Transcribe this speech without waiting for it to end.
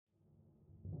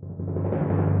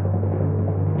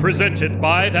Presented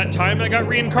by That Time I Got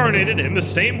Reincarnated in the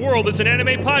Same World as an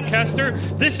Anime Podcaster,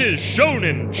 this is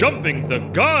Shonen Jumping the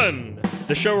Gun,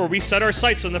 the show where we set our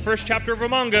sights on the first chapter of a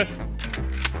manga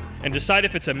and decide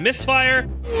if it's a misfire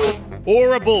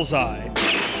or a bullseye.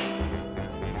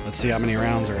 Let's see how many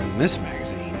rounds are in this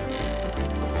magazine.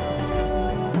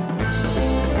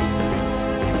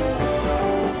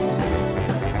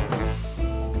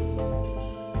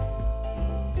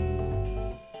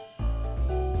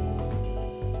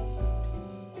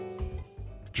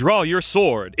 Draw your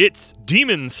sword, it's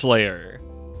Demon Slayer.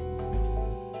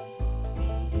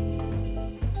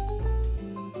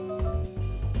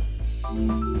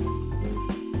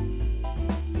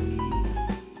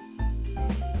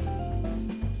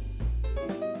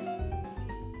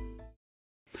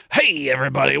 Hey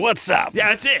everybody, what's up? Yeah,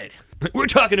 that's it. We're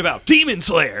talking about Demon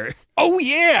Slayer. Oh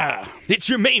yeah! It's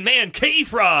your main man,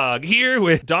 K-Frog, here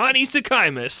with Don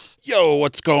Isakaimus. Yo,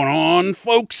 what's going on,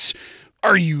 folks?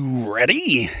 Are you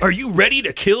ready? Are you ready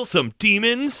to kill some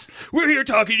demons? We're here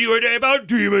talking to you today about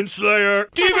Demon Slayer.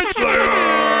 Demon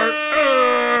Slayer!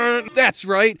 That's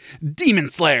right, Demon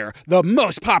Slayer, the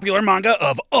most popular manga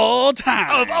of all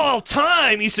time. Of all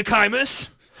time, Isakaimus.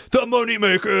 The money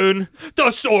making,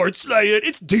 the sword slaying,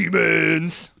 it's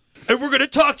demons. And we're going to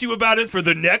talk to you about it for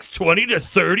the next 20 to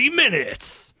 30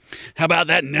 minutes. How about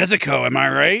that Nezuko, am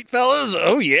I right, fellas?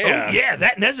 Oh yeah. Oh yeah,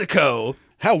 that Nezuko.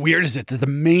 How weird is it that the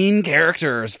main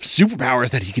character's superpower is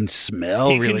that he can smell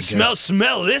really good? He can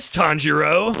smell this,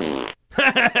 Tanjiro.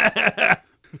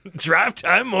 Drive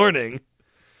time morning.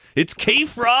 It's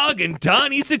K-Frog and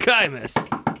Don Isakaimus.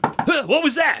 What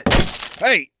was that?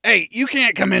 Hey, you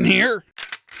can't come in here.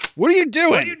 What are you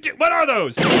doing? What are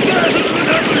those?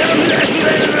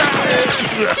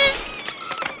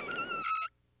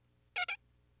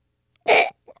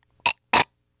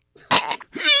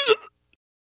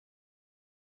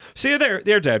 See,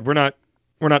 they're dead. We're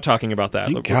not talking about that.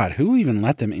 Thank God, who even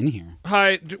let them in here?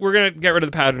 Hi, we're gonna get rid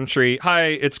of the pageantry. Hi,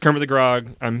 it's Kermit the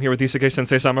Grog. I'm here with Isekai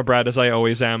Sensei Sama Brad, as I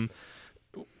always am.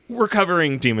 We're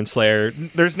covering Demon Slayer.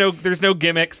 There's no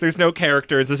gimmicks. There's no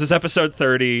characters. This is episode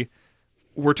 30.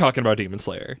 We're talking about Demon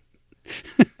Slayer.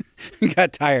 We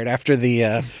got tired after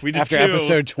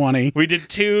episode 20. We did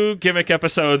 2 gimmick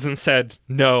episodes and said,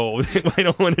 no, I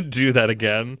don't want to do that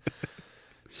again.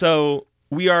 So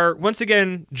we are once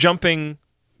again jumping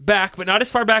back, but not as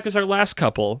far back as our last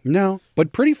couple. No,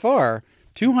 but pretty far.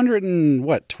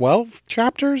 212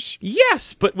 chapters?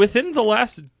 Yes, but within the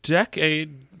last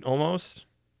decade, almost.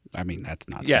 I mean, that's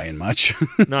not saying much.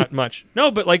 Not much. No,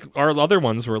 but like our other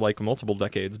ones were like multiple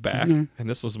decades back, and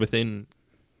this was within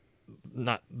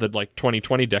not the like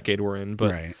 2020 decade we're in,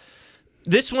 but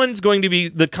this one's going to be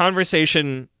the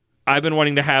conversation I've been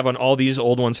wanting to have on all these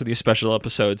old ones for these special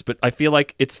episodes, but I feel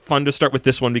like it's fun to start with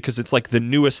this one because it's like the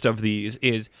newest of these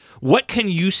is what can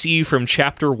you see from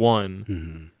chapter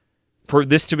 1 for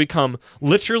this to become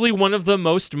literally one of the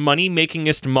most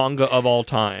money-makingest manga of all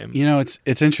time? You know,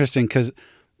 it's interesting because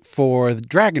for the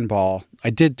Dragon Ball, I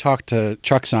did talk to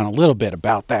Chuck-san a little bit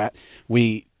about that.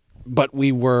 But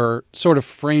we were sort of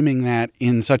framing that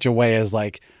in such a way as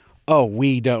like, oh,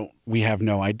 we have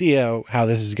no idea how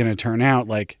this is going to turn out.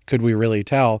 Like, could we really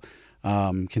tell,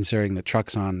 considering that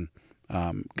Chuck-san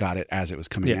got it as it was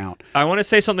coming out? I want to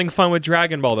say something fun with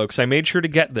Dragon Ball, though, because I made sure to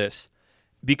get this.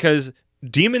 Because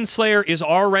Demon Slayer is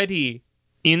already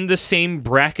in the same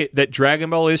bracket that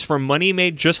Dragon Ball is for money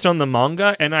made just on the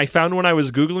manga, and I found when I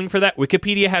was Googling for that,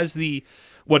 Wikipedia has the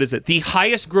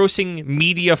highest grossing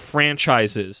media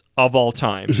franchises of all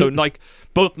time. So like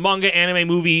both manga, anime,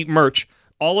 movie, merch,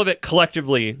 all of it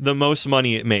collectively, the most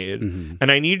money it made.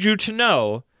 And I need you to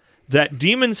know that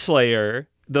Demon Slayer,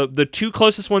 the 2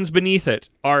 closest ones beneath it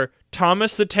are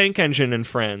Thomas the Tank Engine and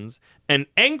Friends and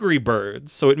Angry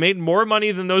Birds. So it made more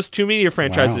money than those 2 media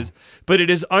franchises, but it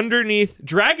is underneath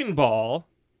Dragon Ball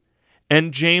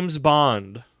and James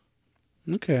Bond.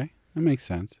 Okay, that makes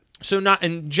sense. So not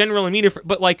in general media,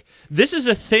 but like this is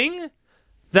a thing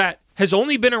that has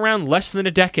only been around less than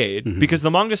a decade because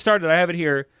the manga started, I have it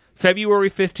here, February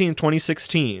 15th,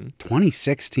 2016.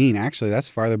 2016, actually, that's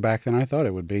farther back than I thought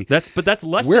it would be. But that's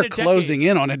less than a decade. We're closing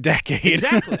in on a decade.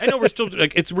 Exactly. I know we're still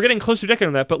like we're getting close to a decade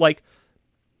on that, but like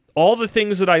all the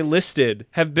things that I listed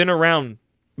have been around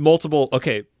multiple.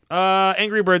 Okay,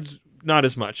 Angry Birds not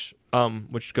as much.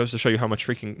 Which goes to show you how much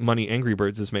freaking money Angry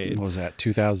Birds has made. What was that,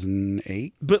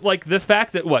 2008? But like the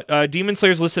fact that Demon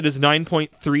Slayer's listed as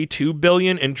 9.32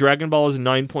 billion and Dragon Ball is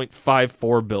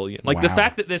 9.54 billion. Like the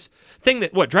fact that this thing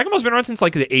that Dragon Ball's been around since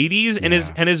like the 80s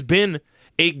and has been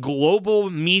a global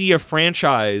media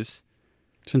franchise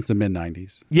since the mid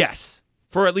 90s. Yes,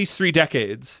 for at least 3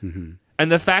 decades.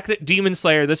 And the fact that Demon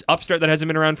Slayer, this upstart that hasn't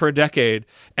been around for a decade,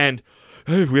 and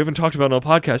hey, we haven't talked about it on a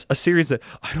podcast, a series that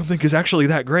I don't think is actually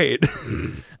that great, is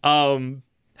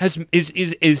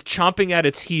chomping at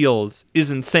its heels is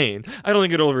insane. I don't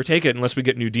think it'll overtake it unless we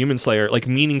get new Demon Slayer, like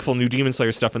meaningful new Demon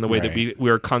Slayer stuff in the way that we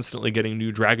are constantly getting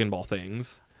new Dragon Ball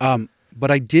things. But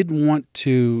I did want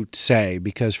to say,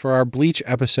 because for our Bleach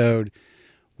episode,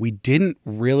 we didn't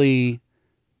really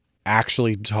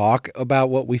actually talk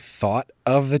about what we thought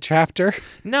of the chapter.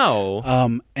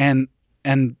 No. And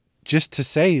just to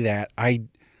say that I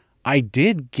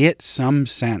did get some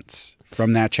sense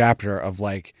from that chapter of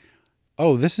like,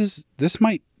 oh, this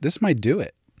might do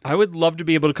it. I would love to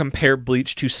be able to compare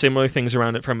Bleach to similar things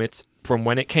around it from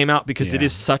when it came out, because it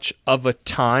is such of a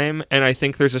time, and I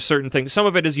think there's a certain thing. Some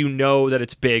of it is that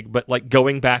it's big, but like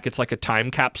going back, it's like a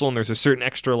time capsule, and there's a certain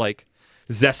extra like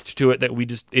zest to it that we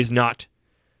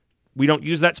don't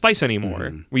use that spice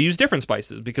anymore. We use different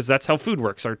spices because that's how food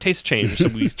works. Our tastes change, so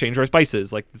we change our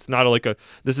spices. Like it's not I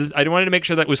wanted to make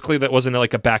sure that was clear that wasn't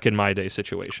like a back in my day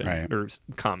situation or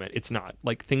comment. It's not.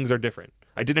 Like things are different.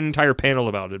 I did an entire panel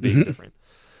about it being different.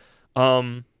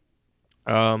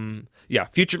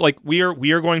 Future, like we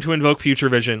are going to invoke Future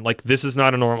Vision. Like this is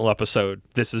not a normal episode.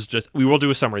 This is just, we will do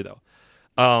a summary though.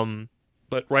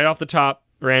 But right off the top,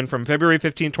 ran from February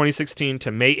 15th, 2016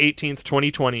 to May 18th,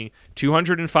 2020,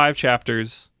 205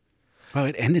 chapters. Oh,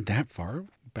 it ended that far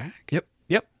back? Yep.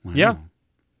 Wow. Yeah.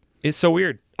 It's so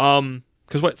weird.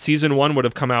 Because season 1 would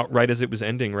have come out right as it was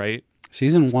ending, right?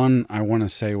 Season 1, I want to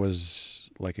say, was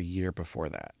like a year before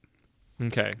that.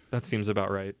 Okay, that seems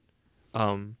about right.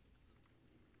 But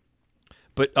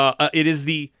it is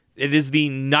the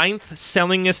 9th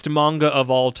sellingest manga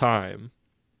of all time.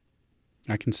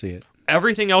 I can see it.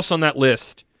 Everything else on that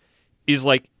list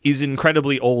is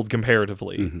incredibly old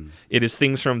comparatively. It is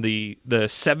things from the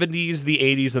 70s, the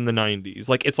 80s, and the 90s.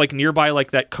 Like it's like nearby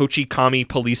like that Kochi Kami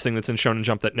police thing that's in Shonen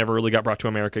Jump that never really got brought to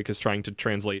America because trying to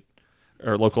translate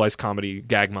or localize comedy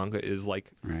gag manga is like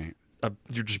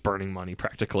you're just burning money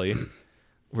practically.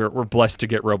 We're blessed to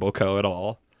get Roboco at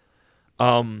all.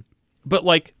 But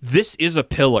like this is a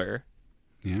pillar.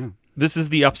 Yeah. This is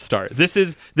the upstart. This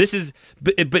is,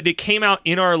 but it came out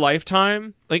in our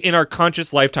lifetime, like in our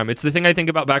conscious lifetime. It's the thing I think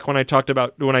about back when I talked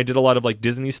about when I did a lot of like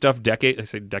Disney stuff I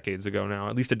say decades ago now,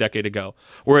 at least a decade ago,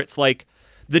 where it's like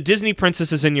the Disney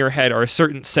princesses in your head are a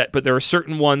certain set, but there are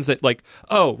certain ones that like,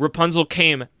 oh, Rapunzel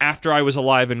came after I was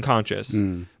alive and conscious.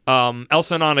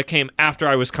 Elsa and Anna came after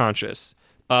I was conscious.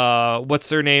 What's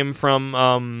her name from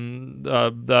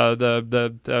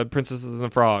the Princesses and the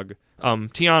Frog?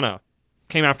 Tiana.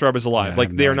 Came after I was alive.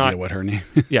 Like they're not what her name.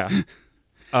 Yeah.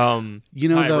 I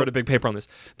wrote a big paper on this,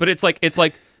 but it's like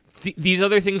these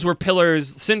other things were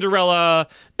pillars. Cinderella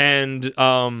and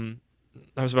I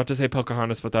was about to say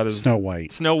Pocahontas, but that is Snow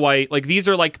White. Snow White. Like these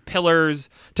are like pillars.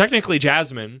 Technically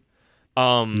Jasmine.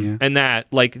 And that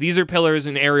like these are pillars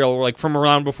in Ariel like from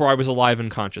around before I was alive and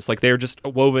conscious. Like they're just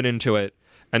woven into it.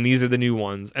 And these are the new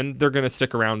ones, and they're going to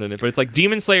stick around in it. But it's like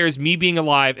Demon Slayer is me being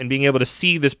alive and being able to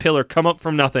see this pillar come up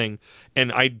from nothing,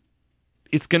 and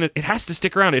it has to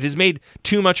stick around. It has made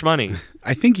too much money.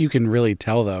 I think you can really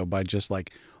tell, though, by just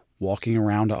like walking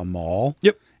around a mall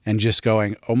and just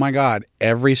going, oh my God,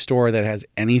 every store that has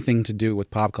anything to do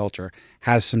with pop culture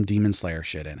has some Demon Slayer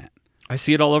shit in it. I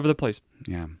see it all over the place.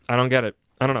 Yeah. I don't get it.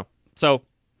 I don't know. So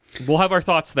we'll have our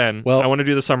thoughts then. Well, I want to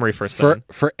do the summary first.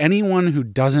 For anyone who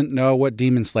doesn't know what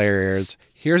Demon Slayer is,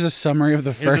 here's a summary of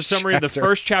the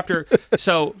first chapter.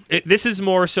 So this is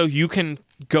more so you can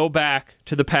go back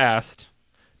to the past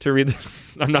to read.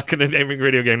 I'm not going to name a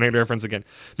video game reference again.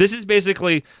 This is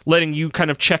basically letting you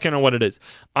kind of check in on what it is.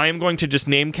 I am going to just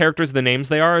name characters the names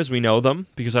they are as we know them,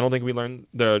 because I don't think we learned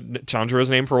the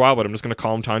Tanjiro's name for a while, but I'm just going to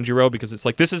call him Tanjiro because it's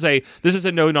like this is a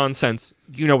no nonsense.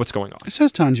 You know what's going on. It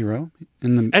says Tanjiro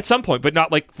at some point, but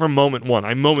not like from moment one.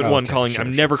 I'm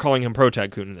never calling him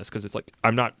Protag-kun in this because it's like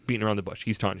I'm not beating around the bush.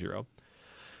 He's Tanjiro.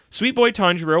 Sweet boy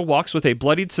Tanjiro walks with a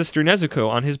bloodied sister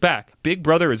Nezuko on his back. Big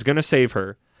brother is going to save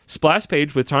her. Splash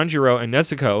page with Tanjiro and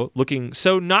Nezuko looking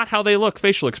so not how they look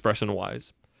facial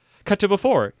expression-wise. Cut to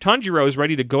before. Tanjiro is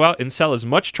ready to go out and sell as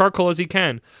much charcoal as he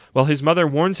can, while his mother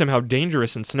warns him how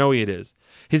dangerous and snowy it is.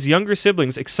 His younger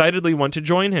siblings excitedly want to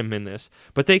join him in this,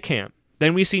 but they can't.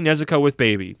 Then we see Nezuko with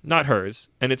baby, not hers,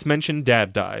 and it's mentioned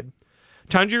Dad died.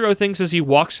 Tanjiro thinks as he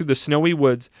walks through the snowy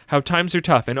woods how times are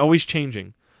tough and always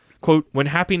changing. Quote, when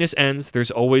happiness ends,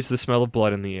 there's always the smell of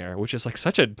blood in the air, which is like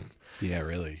such a... Yeah,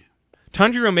 really.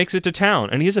 Tanjiro makes it to town,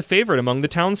 and he is a favorite among the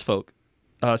townsfolk,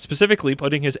 specifically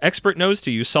putting his expert nose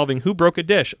to use solving who broke a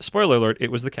dish. Spoiler alert,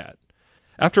 it was the cat.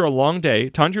 After a long day,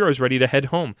 Tanjiro is ready to head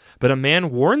home, but a man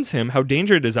warns him how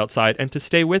dangerous it is outside and to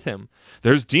stay with him.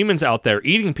 There's demons out there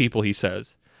eating people, he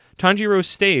says. Tanjiro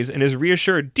stays and is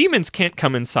reassured demons can't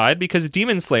come inside because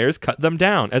demon slayers cut them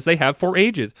down, as they have for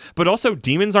ages. But also,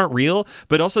 demons aren't real,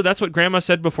 but also that's what Grandma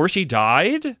said before she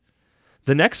died?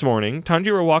 The next morning,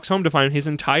 Tanjiro walks home to find his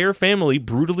entire family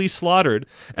brutally slaughtered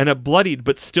and a bloodied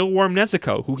but still warm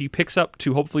Nezuko, who he picks up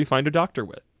to hopefully find a doctor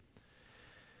with.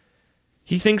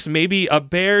 He thinks maybe a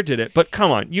bear did it, but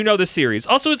come on, you know the series.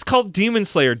 Also, it's called Demon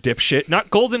Slayer, dipshit,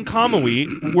 not Golden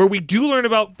Kamui, where we do learn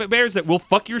about bears that will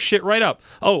fuck your shit right up.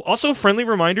 Oh, also, friendly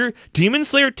reminder, Demon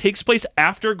Slayer takes place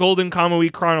after Golden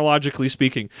Kamui, chronologically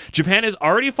speaking. Japan has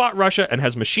already fought Russia and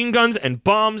has machine guns and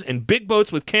bombs and big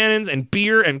boats with cannons and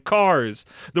beer and cars.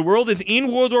 The world is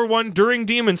in World War I during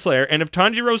Demon Slayer, and if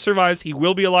Tanjiro survives, he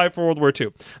will be alive for World War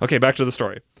II. Okay, back to the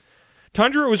story.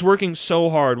 Tanjiro is working so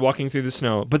hard walking through the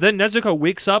snow, but then Nezuko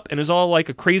wakes up and is all like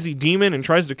a crazy demon and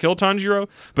tries to kill Tanjiro,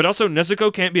 but also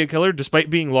Nezuko can't be a killer despite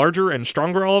being larger and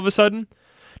stronger all of a sudden.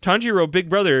 Tanjiro, big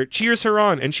brother, cheers her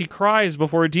on and she cries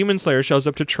before a demon slayer shows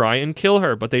up to try and kill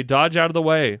her, but they dodge out of the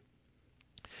way.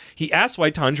 He asks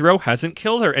why Tanjiro hasn't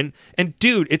killed her, and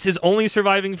dude, it's his only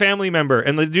surviving family member,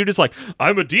 and the dude is like,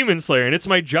 I'm a demon slayer and it's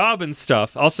my job and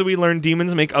stuff. Also, we learn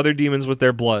demons make other demons with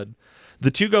their blood. The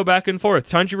two go back and forth.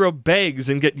 Tanjiro begs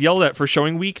and get yelled at for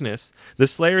showing weakness. The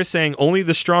Slayer is saying only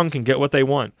the strong can get what they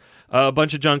want. A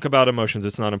bunch of junk about emotions.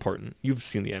 It's not important. You've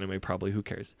seen the anime probably. Who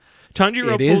cares?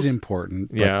 Tanjiro It is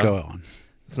important, but go on.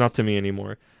 It's not to me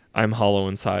anymore. I'm hollow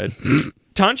inside.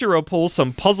 Tanjiro pulls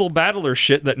some puzzle battler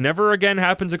shit that never again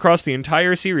happens across the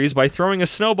entire series by throwing a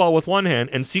snowball with one hand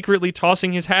and secretly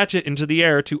tossing his hatchet into the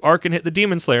air to arc and hit the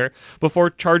Demon Slayer before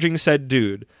charging said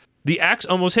dude. The axe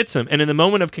almost hits him, and in the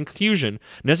moment of confusion,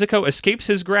 Nezuko escapes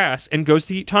his grasp and goes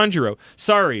to eat Tanjiro.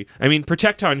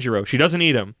 Protect Tanjiro. She doesn't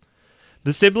eat him.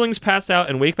 The siblings pass out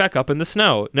and wake back up in the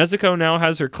snow. Nezuko now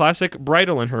has her classic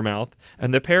bridle in her mouth,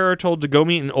 and the pair are told to go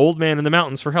meet an old man in the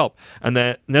mountains for help, and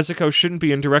that Nezuko shouldn't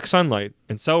be in direct sunlight.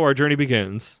 And so our journey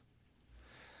begins.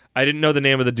 I didn't know the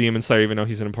name of the Demon Slayer, even though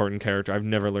he's an important character. I've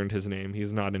never learned his name.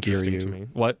 He's not interesting to me.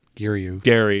 What? Giryu.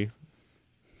 Gary.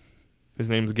 His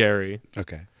name's Gary.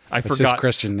 Okay. That's his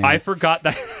Christian name. I forgot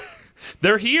that.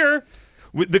 They're here.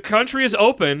 The country is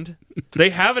opened. They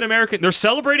have an American. They're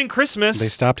celebrating Christmas. They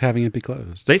stopped having it be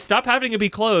closed. They stopped having it be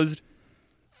closed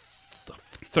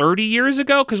 30 years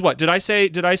ago. Because what did I say?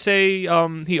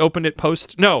 He opened it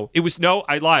post? No,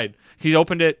 I lied. He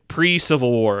opened it pre-Civil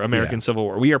War, American Civil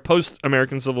War. We are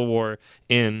post-American Civil War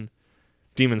in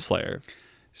Demon Slayer.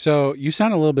 So you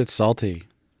sound a little bit salty.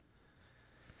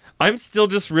 I'm still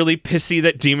just really pissy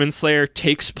that Demon Slayer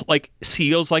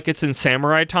feels like it's in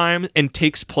samurai time and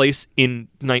takes place in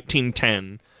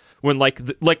 1910 when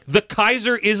the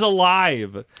Kaiser is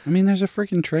alive. I mean, there's a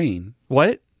freaking train.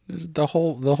 What? There's the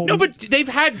whole. No, but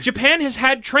Japan has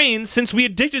had trains since we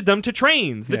addicted them to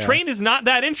trains. The train is not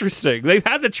that interesting. They've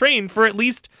had the train for at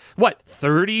least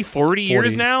 40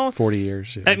 years now. 40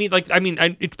 years. Yeah.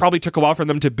 It probably took a while for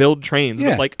them to build trains,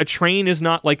 but a train is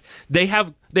not they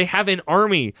have an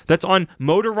army that's on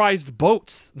motorized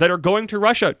boats that are going to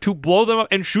Russia to blow them up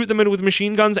and shoot them in with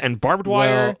machine guns and barbed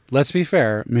wire. Well, let's be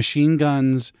fair. Machine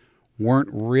guns weren't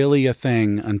really a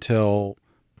thing until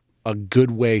a good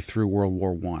way through World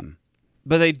War I.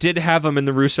 But they did have them in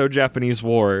the Russo-Japanese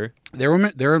War. There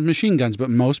were machine guns, but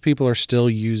most people are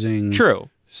still using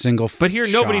single. But here,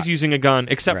 nobody's using a gun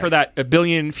except for that a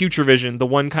billion Future Vision. The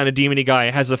one kind of demony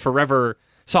guy has a forever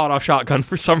sawed-off shotgun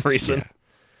for some reason. Yeah.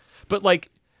 But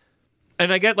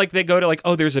and I get they go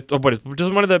to there's just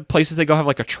one of the places they go have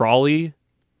a trolley.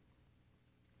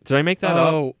 Did I make that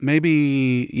up? Oh,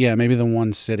 maybe the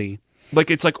one city.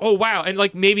 It's oh wow, and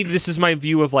maybe this is my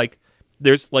view of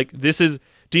this is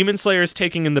Demon Slayer is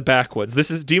taking in the backwoods. This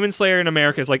is Demon Slayer in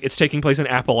America is it's taking place in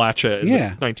Appalachia in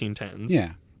the 1910s.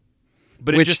 Yeah.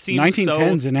 But Which it just seems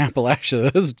 1910s in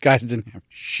Appalachia, those guys didn't have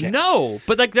shit. No,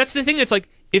 but that's the thing. It's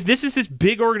if this is this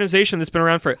big organization that's been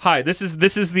around for this is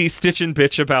the stitch and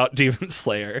bitch about Demon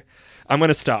Slayer. I'm going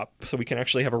to stop so we can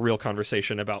actually have a real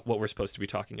conversation about what we're supposed to be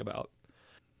talking about.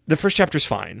 The first chapter's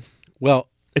fine. Well,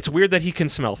 it's weird that he can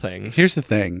smell things. Here's the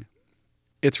thing.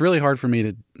 It's really hard for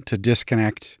me to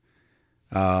disconnect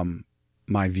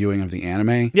my viewing of the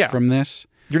anime from this.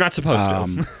 You're not supposed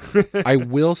to. I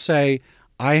will say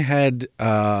I had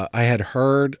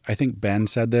heard, I think Ben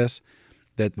said this,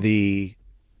 that the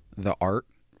art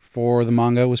for the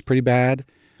manga was pretty bad.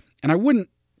 And I wouldn't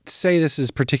say this is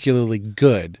particularly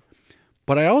good,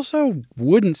 but I also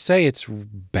wouldn't say it's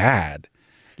bad.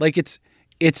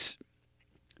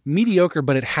 mediocre,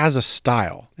 but it has a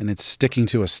style, and it's sticking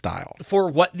to a style. For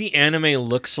what the anime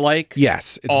looks like,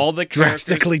 Yes, it's all the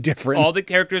drastically different. All the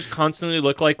characters constantly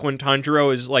look like when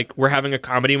Tanjiro is like, we're having a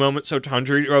comedy moment, so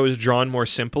Tanjiro is drawn more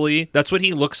simply. That's what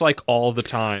he looks like all the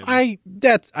time. I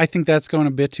think that's going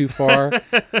a bit too far.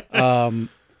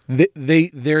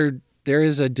 There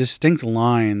is a distinct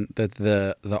line that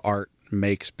the art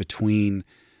makes between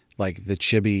like the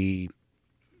chibi,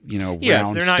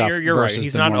 round they're stuff. not. You're right. versus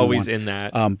He's the not normal always one. in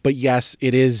that. But yes,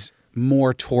 it is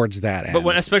more towards that end.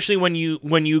 But especially when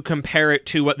you compare it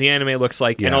to what the anime looks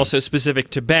like, and also specific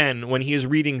to Ben, when he is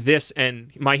reading this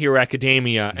and My Hero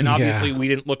Academia, and obviously we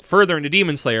didn't look further into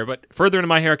Demon Slayer, but further into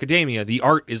My Hero Academia, the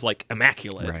art is like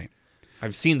immaculate. Right.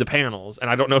 I've seen the panels,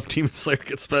 and I don't know if Demon Slayer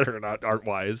gets better or not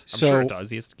art-wise. I'm sure it does.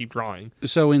 He has to keep drawing.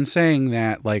 So in saying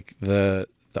that, like the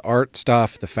art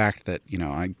stuff, the fact that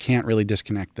I can't really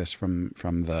disconnect this from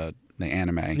the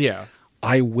anime. Yeah.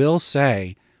 I will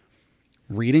say,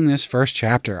 reading this first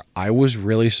chapter, I was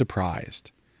really surprised.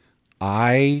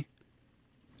 I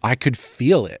could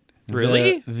feel it.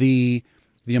 Really? The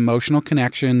emotional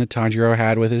connection that Tanjiro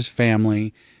had with his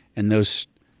family, and those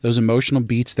emotional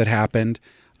beats that happened.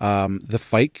 The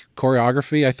fight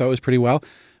choreography I thought was pretty well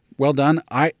done.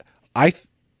 I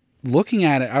looking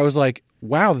at it, I was like,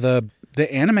 wow, the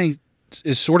anime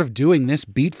is sort of doing this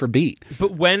beat for beat.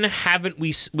 But when haven't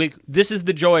we this is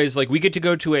the joy, is like we get to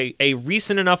go to a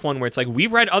recent enough one where it's like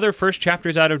we've read other first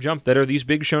chapters out of Jump that are these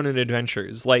big shonen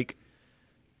adventures. Like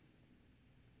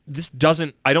this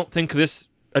doesn't, I don't think this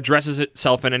addresses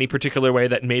itself in any particular way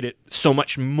that made it so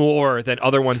much more than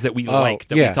other ones that we liked,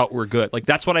 that we thought were good. Like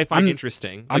that's what I find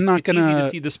interesting. I'm not it's easy gonna to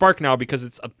see the spark now because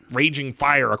it's a raging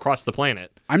fire across the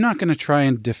planet. I'm not gonna try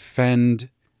and defend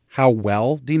how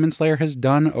well Demon Slayer has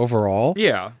done overall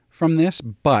from this,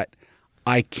 but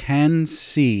I can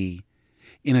see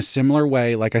in a similar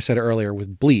way, like I said earlier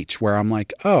with Bleach, where I'm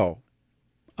like, oh,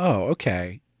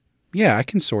 okay. Yeah, I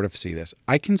can sort of see this.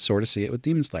 I can sort of see it with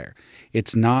Demon Slayer.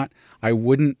 It's not, I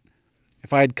wouldn't,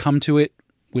 if I had come to it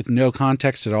with no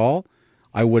context at all,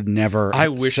 I would never I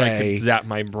wish I say, could zap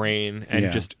my brain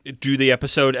and just do the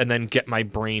episode and then get my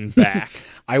brain back.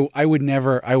 I would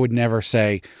never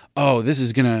say, oh, this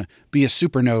is going to be a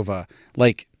supernova.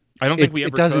 Like, I don't think we ever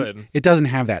could. It doesn't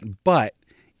have that, but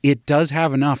it does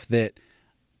have enough that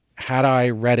had I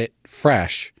read it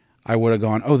fresh, I would have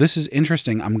gone, oh, this is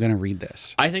interesting. I'm going to read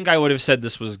this. I think I would have said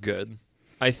this was good.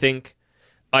 I think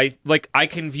I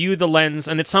can view the lens,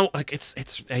 and it's not like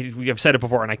we have said it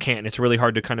before, and I can't. It's really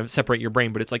hard to kind of separate your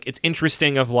brain, but it's like it's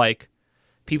interesting. Of like,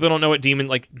 people don't know what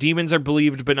demons are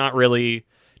believed, but not really.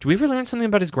 Do we ever learn something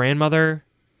about his grandmother?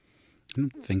 I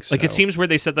don't think so. Like it seems weird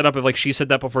they set that up. Of like she said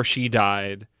that before she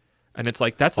died, and it's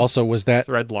like that's also was that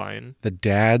thread line the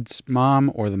dad's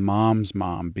mom or the mom's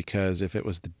mom? Because if it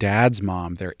was the dad's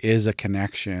mom, there is a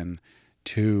connection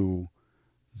to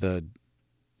the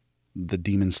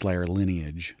Demon Slayer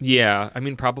lineage. Yeah, I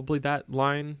mean, probably that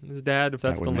line is dad. If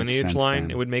that's the lineage line,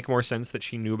 then. It would make more sense that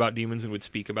she knew about demons and would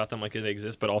speak about them like they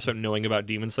exist, but also knowing about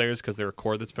Demon Slayers because they're a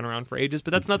core that's been around for ages.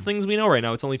 But that's not things we know right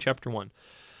now. It's only chapter 1.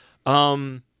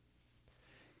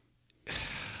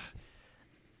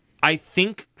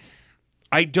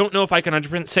 I don't know if I can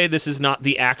 100% say this is not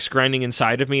the axe grinding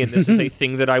inside of me, and this is a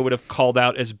thing that I would have called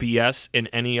out as BS in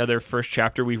any other first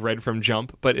chapter we've read from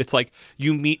Jump, but it's like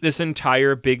you meet this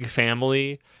entire big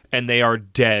family and they are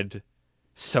dead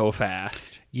so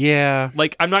fast. Yeah.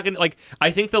 Like, I'm not going to, like,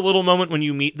 I think the little moment when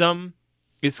you meet them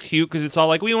is cute because it's all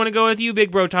like, we want to go with you,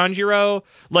 big bro Tanjiro.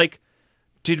 Like,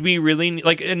 did we really,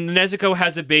 like, and Nezuko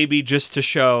has a baby just to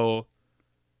show...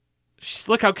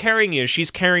 Look how caring he is. She's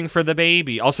caring for the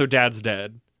baby. Also, dad's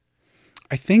dead.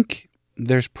 I think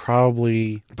there's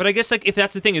probably... But I guess, like, if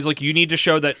that's the thing, is, like, you need to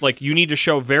show that, like, you need to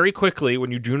show very quickly,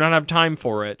 when you do not have time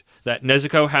for it, that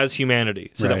Nezuko has humanity.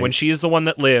 So that when she is the one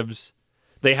that lives,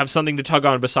 they have something to tug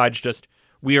on besides just,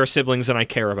 we are siblings and I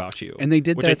care about you. And they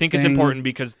did which that I think is important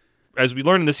because, as we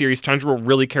learn in the series, Tanjiro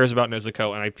really cares about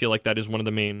Nezuko, and I feel like that is one of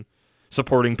the main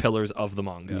supporting pillars of the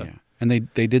manga. Yeah. And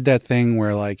they did that thing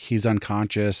where like he's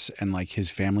unconscious and like his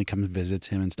family comes and visits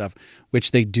him and stuff, which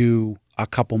they do a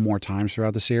couple more times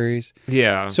throughout the series.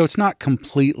 Yeah. So it's not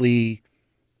completely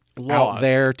out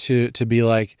there to be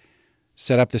like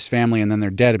set up this family and then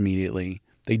they're dead immediately.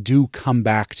 They do come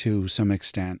back to some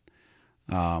extent.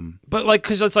 But like,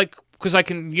 because I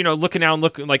can, look now and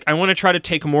look, like, I want to try to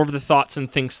take more of the thoughts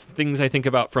and things I think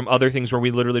about from other things where we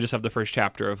literally just have the first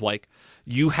chapter of, like,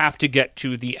 you have to get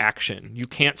to the action. You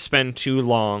can't spend too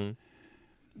long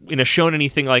in a shonen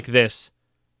anything like this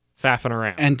faffing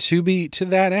around. And to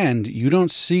that end, you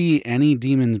don't see any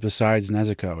demons besides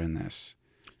Nezuko in this.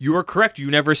 You are correct.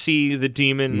 You never see the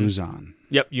demon... Muzan.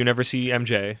 Yep, you never see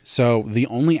MJ. So the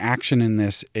only action in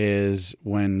this is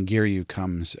when Giryu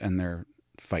comes and they're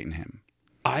fighting him.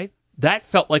 That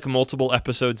felt like multiple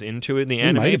episodes into it in the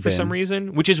It might anime have for some been.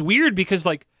 reason, which is weird because,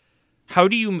 like, how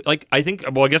do you, like, I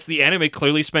guess the anime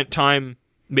clearly spent time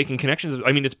making connections.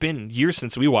 I mean, it's been years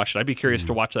since we watched it. I'd be curious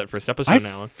to watch that first episode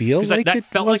now. I feel like it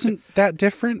wasn't that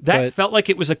different. That felt like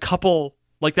it was a couple,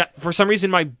 like that, for some reason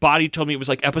my body told me it was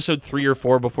like episode 3 or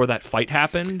 4 before that fight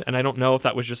happened, and I don't know if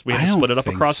that was just, we had to split it up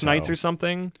across nights or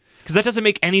something. Because that doesn't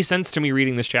make any sense to me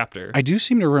reading this chapter. I do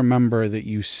seem to remember that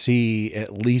you see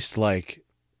at least, like,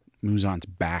 Muzan's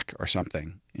back or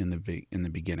something in the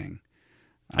beginning.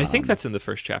 I think that's in the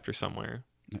first chapter somewhere.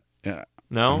 Yeah,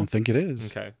 No? I don't think it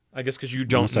is. Okay. I guess because you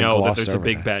don't Unless I know that glossed there's a over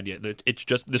big that. bad yet. That it's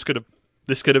just, this could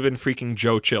have been freaking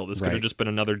Joe Chill. This could have Right. just been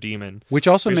another demon. Which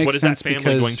also Because makes what is sense that family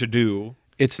because going to do?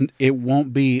 it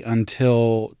won't be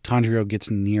until Tanjiro gets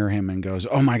near him and goes,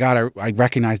 "Oh my god, I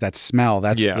recognize that smell.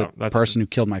 That's the person who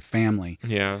killed my family."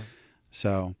 Yeah.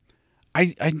 So,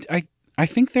 I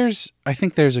think there's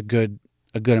a good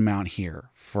amount here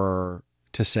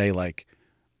to say, like,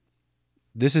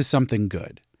 this is something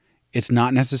good. It's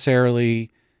not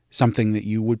necessarily something that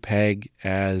you would peg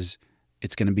as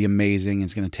it's going to be amazing,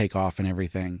 it's going to take off and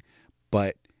everything,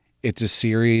 but it's a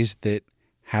series that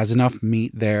has enough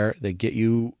meat there. They get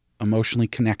you emotionally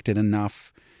connected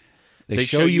enough. They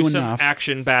show you some enough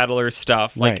action battler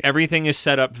stuff. Like Right. everything is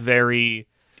set up very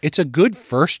It's a good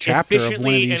first chapter of one of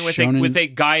efficiently these and with shonen. with a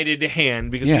guided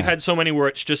hand, because Yeah. we've had so many where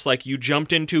it's just like you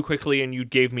jumped in too quickly and you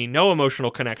gave me no emotional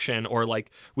connection, or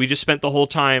like we just spent the whole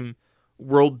time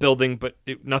world building but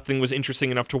nothing was interesting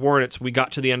enough to warrant it, so we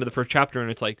got to the end of the first chapter and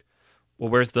it's like, well,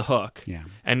 where's the hook? Yeah.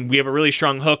 And we have a really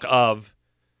strong hook of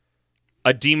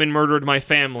a demon murdered my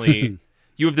family.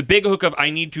 You have the big hook of I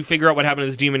need to figure out what happened to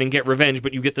this demon and get revenge,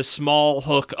 but you get the small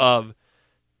hook of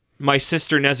my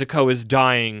sister Nezuko is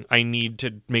dying. I need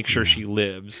to make sure she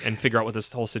lives and figure out what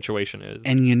this whole situation is.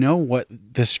 And you know what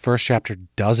this first chapter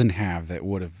doesn't have that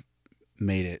would have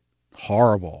made it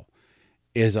horrible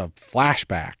is a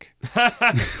flashback.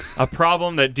 A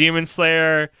problem that Demon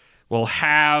Slayer will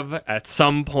have at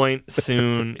some point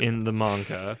soon in the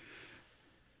manga.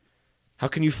 How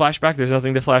can you flashback? There's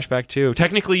nothing to flashback to.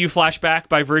 Technically, you flashback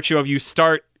by virtue of you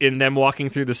start in them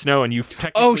walking through the snow, and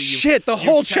Oh shit! The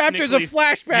whole chapter's a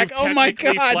flashback. Oh my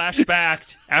god!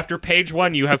 Flashbacked after page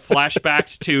 1. You have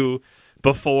flashbacked to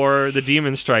before the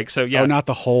demon strike. So yeah, Oh, not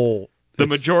the whole. the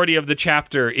majority of the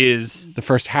chapter is The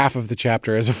first half of the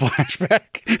chapter is a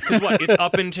flashback. because what it's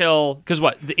up until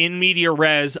the in media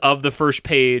res of the first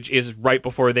page is right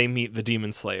before they meet the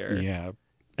demon slayer. Yeah.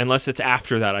 Unless it's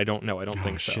after that, I don't know. I don't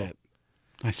think so. Shit.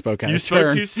 I spoke out You of spoke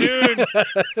turn. too soon.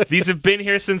 These have been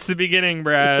here since the beginning,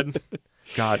 Brad.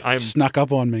 God, Snuck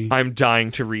up on me. I'm dying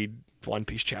to read One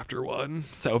Piece Chapter 1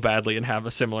 so badly and have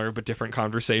a similar but different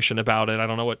conversation about it. I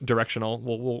don't know what direction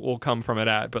we'll come from it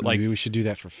at, but like Maybe we should do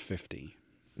that for 50.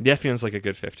 that feels like a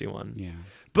good 51. Yeah.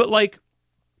 But like,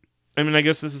 I mean, I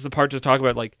guess this is the part to talk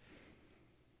about. Like,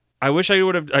 I wish I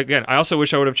would have. Again, I also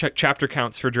wish I would have checked chapter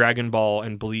counts for Dragon Ball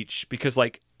and Bleach, because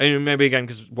like, and maybe again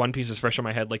because One Piece is fresh on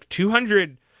my head. Like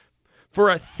 200 for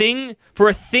a thing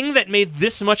that made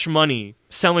this much money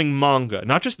selling manga,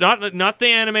 not the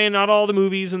anime, not all the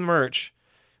movies and the merch.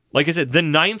 Like I said, the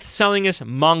 9th sellingest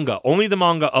manga, only the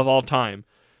manga of all time.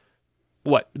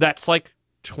 What? That's like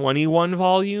 21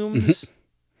 volumes.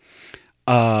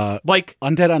 Like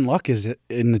Undead Unluck is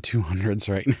in the 200s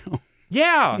right now.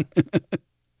 yeah.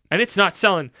 And it's not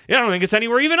selling. I don't think it's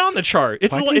anywhere even on the chart.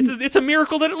 It's a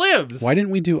miracle that it lives. Why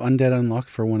didn't we do Undead Unluck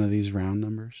for one of these round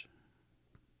numbers?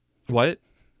 What?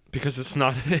 Because it's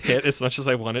not a hit as much as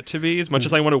I want it to be, as much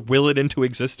as I want to will it into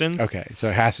existence. Okay, so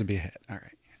it has to be a hit. All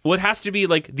right. Well, it has to be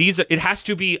like these. It has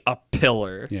to be a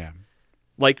pillar. Yeah.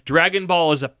 Like Dragon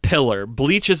Ball is a pillar.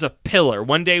 Bleach is a pillar.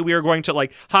 One day we are going to Full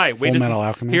Metal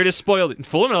Alchemist? Here to spoil it.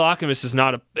 Full Metal Alchemist is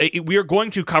not we are going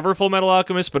to cover Full Metal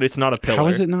Alchemist, but it's not a pillar. How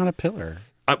is it not a pillar?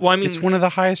 Well, I mean, It's one of the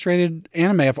highest rated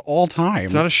anime of all time.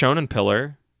 it's not a shonen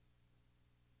pillar.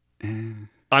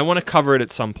 I want to cover it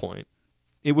at some point.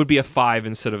 It would be a 5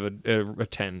 instead of a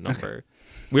 10 number. Okay.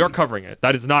 We are covering it.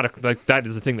 That is not that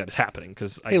is the thing that is happening.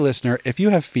 Because hey, listener, if you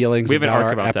have feelings we have about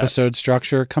our about episode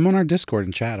structure, come on our Discord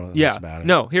and chat with us about it.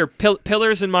 No, here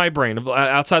pillars in my brain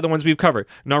outside the ones we've covered.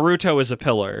 Naruto is a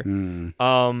pillar.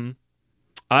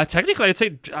 Technically, I'd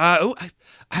say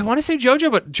I want to say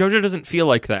JoJo, but JoJo doesn't feel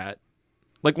like that.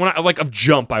 Like when of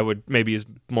Jump, I would maybe is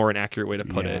more an accurate way to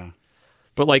put it.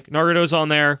 But like Naruto's on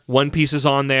there, One Piece is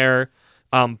on there,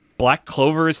 Black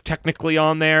Clover is technically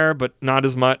on there, but not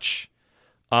as much.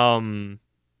 I mean,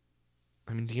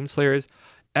 Demon Slayer is.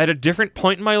 At a different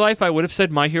point in my life, I would have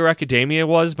said My Hero Academia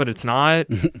was, but it's not.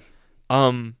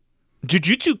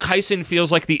 Jujutsu Kaisen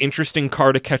feels like the interesting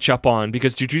car to catch up on,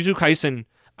 because Jujutsu Kaisen,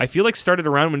 I feel like, started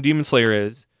around when Demon Slayer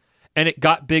is, and it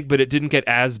got big, but it didn't get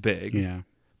as big. Yeah.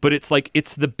 But it's like,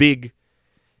 it's the big...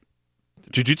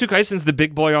 Jujutsu Kaisen's the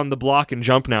big boy on the block in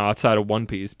Jump now outside of One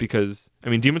Piece, because, I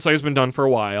mean, Demon Slayer's been done for a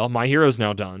while. My Hero's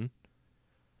now done.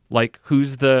 Like,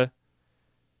 who's the...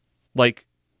 Like,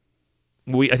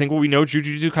 I think we know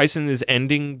Jujutsu Kaisen is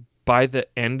ending by the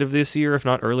end of this year, if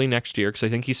not early next year, because I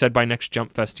think he said by next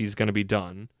Jump Fest he's going to be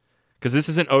done. Because this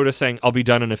isn't Oda saying, I'll be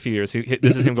done in a few years.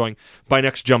 This is him going, by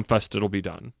next Jump Fest it'll be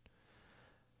done.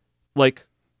 Like,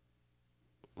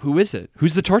 who is it?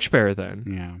 Who's the torchbearer then?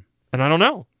 Yeah. And I don't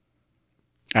know.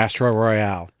 Astro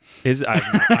Royale. I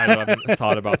haven't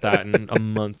thought about that in a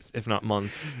month, if not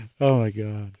months. Oh my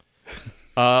god.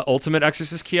 Ultimate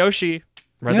Exorcist Kyoshi.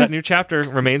 Read that new chapter.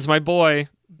 Remains my boy.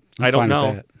 I don't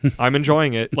know. I'm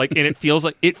enjoying it. Like, and it feels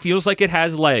like it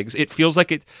has legs. It feels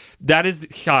like it. That is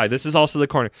this is also the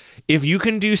corner. If you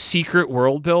can do secret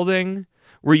world building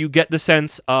where you get the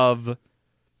sense of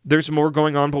there's more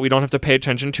going on, but we don't have to pay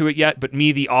attention to it yet, but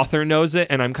me, the author, knows it,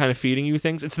 and I'm kind of feeding you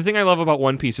things. It's the thing I love about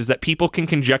One Piece, is that people can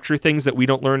conjecture things that we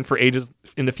don't learn for ages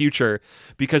in the future,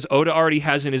 because Oda already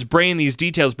has in his brain these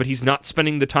details, but he's not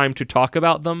spending the time to talk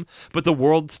about them, but the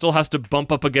world still has to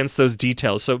bump up against those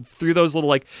details. So through those little,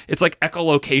 like, it's like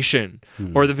echolocation,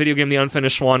 or the video game The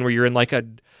Unfinished Swan, where you're in, like,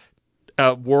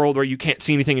 a world where you can't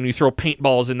see anything and you throw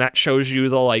paintballs, and that shows you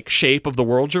the, like, shape of the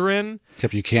world you're in.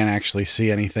 Except you can't actually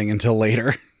see anything until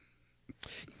later.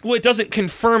 Well, it doesn't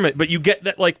confirm it, but you get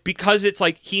that, like, because it's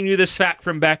like he knew this fact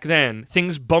from back then,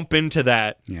 things bump into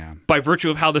that by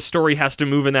virtue of how the story has to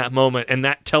move in that moment, and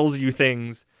that tells you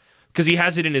things because he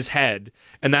has it in his head,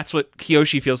 and that's what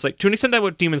Kyoshi feels like. To an extent, that's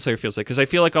what Demon Slayer feels like, because I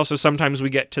feel like also sometimes we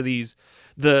get to these...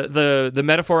 The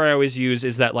metaphor I always use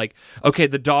is that, like, okay,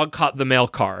 the dog caught the mail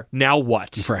car, now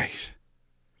what? Right.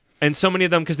 And so many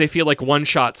of them, because they feel like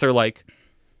one-shots, are like,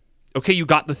 okay, you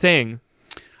got the thing.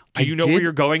 Do you know where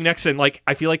you're going next? And, like,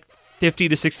 I feel like 50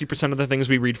 to 60% of the things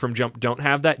we read from Jump don't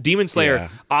have that. Demon Slayer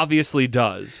obviously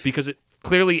does, because it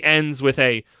clearly ends with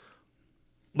a,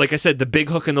 like I said, the big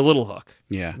hook and the little hook.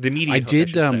 Yeah. The immediate hook,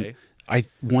 I should say.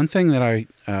 One thing that I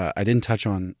didn't touch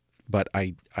on, but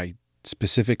I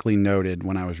specifically noted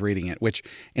when I was reading it, which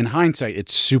in hindsight,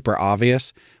 it's super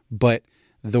obvious, but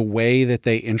the way that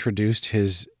they introduced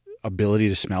his ability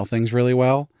to smell things really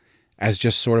well, as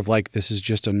just sort of like, this is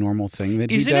just a normal thing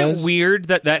that he does. Isn't it weird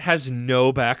that that has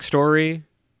no backstory?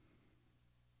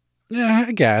 Yeah,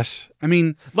 I guess. I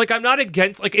mean, like, I'm not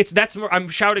against, like, I'm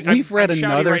shouting. We've read right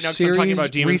another now series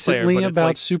about recently Slayer, about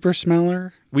like, Super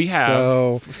Smeller. We have.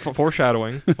 So,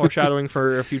 foreshadowing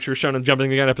for a future Shonen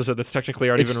Jumping the Gun episode that's technically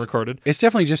already been recorded. It's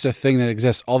definitely just a thing that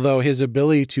exists, although his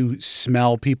ability to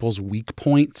smell people's weak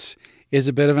points is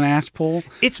a bit of an ass pull.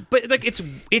 It's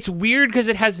weird because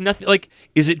it has nothing, like,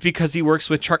 is it because he works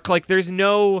with Chark? Like, there's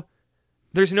no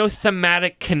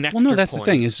thematic connector. Well, no, that's point.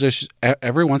 the thing. It's just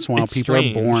every once in a while people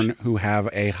strange. are born who have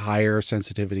a higher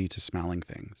sensitivity to smelling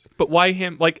things. But why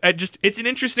him? Like, it's an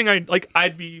interesting,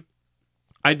 I'd be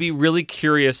really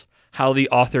curious how the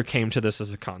author came to this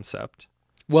as a concept.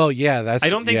 Well, yeah, I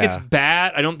don't think it's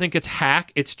bad. I don't think it's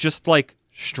hack. It's just, like,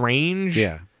 strange.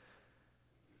 Yeah.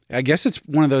 I guess it's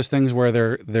one of those things where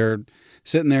they're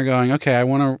sitting there going, okay, I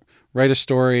want to write a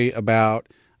story about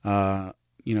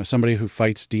somebody who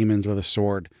fights demons with a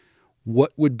sword.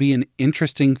 What would be an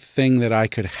interesting thing that I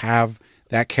could have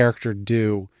that character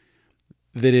do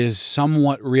that is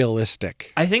somewhat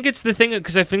realistic? I think it's the thing,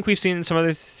 because I think we've seen in some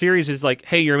other series is like,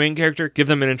 hey, your main character, give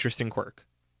them an interesting quirk.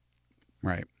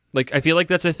 Right. Like, I feel like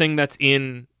that's a thing that's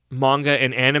in manga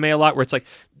and anime a lot, where it's like,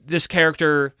 this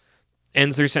character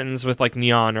ends their sentence with, like,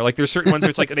 neon, or, like, there's certain ones where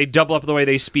it's like they double up the way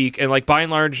they speak, and, like, by and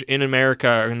large in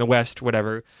America or in the West,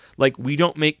 whatever, like, we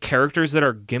don't make characters that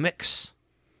are gimmicks.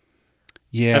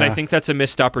 Yeah. And I think that's a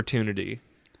missed opportunity.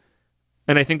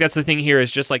 And I think that's the thing here,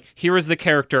 is just like, here is the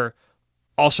character,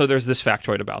 also there's this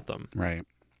factoid about them. Right.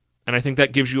 And I think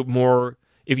that gives you more,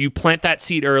 if you plant that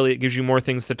seed early, it gives you more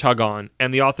things to tug on,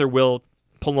 and the author will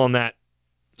pull on that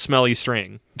smelly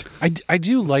string. I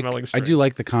do like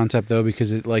the concept, though,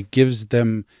 because it, like, gives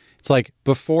them, it's like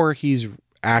before he's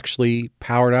actually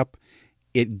powered up,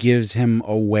 it gives him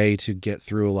a way to get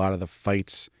through a lot of the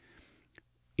fights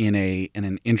in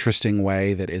an interesting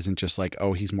way that isn't just like,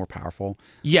 oh, he's more powerful.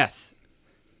 Yes.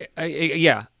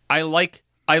 I like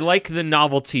the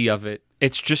novelty of it.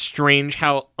 It's just strange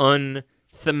how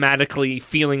unthematically,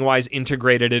 feeling-wise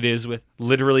integrated it is with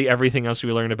literally everything else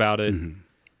we learn about it. Mm-hmm.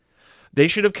 They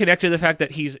should have connected the fact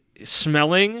that he's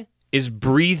smelling is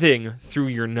breathing through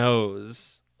your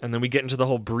nose. And then we get into the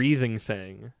whole breathing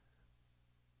thing.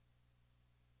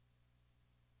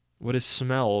 What is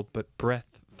smell but breath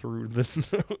through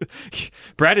the...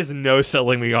 Brad is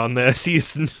no-selling me on this.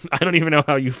 I don't even know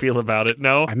how you feel about it.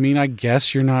 No? I mean, I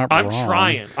guess you're not I'm wrong.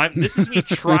 trying. This is me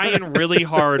trying really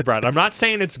hard, Brad. I'm not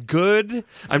saying it's good.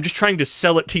 I'm just trying to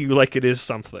sell it to you like it is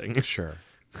something. Sure.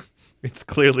 It's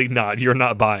clearly not. You're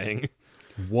not buying.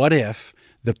 What if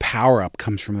the power-up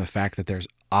comes from the fact that there's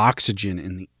oxygen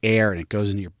in the air and it goes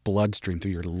into your bloodstream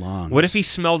through your lungs? What if he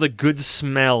smelled a good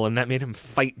smell and that made him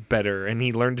fight better and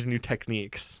he learned new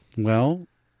techniques? Well,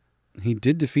 he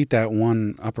did defeat that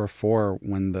one upper four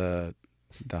when the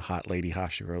hot lady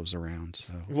Hashira was around.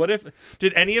 So what if...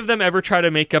 Did any of them ever try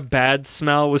to make a bad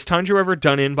smell? Was Tanjiro ever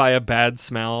done in by a bad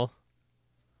smell?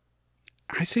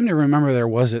 I seem to remember there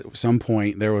was at some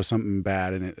point there was something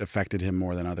bad and it affected him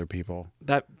more than other people.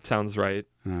 That sounds right.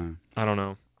 I don't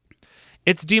know.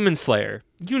 It's Demon Slayer.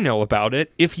 You know about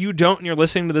it. If you don't and you're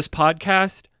listening to this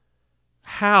podcast,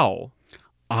 how?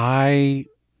 I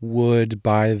would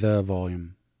buy the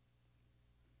volume.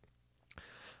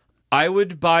 I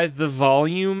would buy the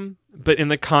volume, but in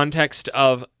the context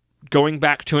of going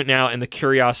back to it now and the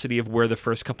curiosity of where the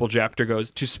first couple chapter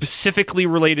goes to specifically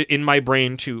relate it in my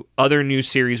brain to other new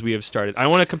series we have started. I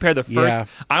want to compare the first. Yeah.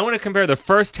 I want to compare the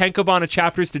first Tankobana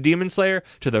chapters to Demon Slayer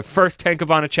to the first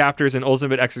Tankobana chapters in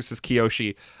Ultimate Exorcist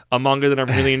Kyoshi, a manga that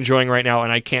I'm really enjoying right now,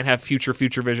 and I can't have future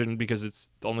vision because it's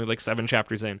only like 7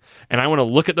 chapters in. And I want to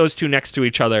look at those two next to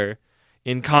each other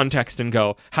in context and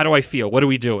go, how do I feel? What are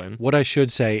we doing? What I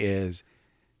should say is,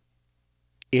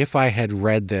 if I had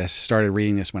started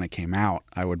reading this when it came out,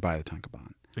 I would buy the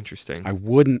Tankobon. Interesting.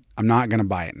 I'm not going to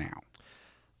buy it now.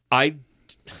 I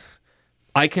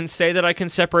can say that I can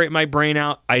separate my brain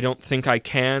out. I don't think I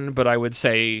can, but I would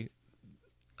say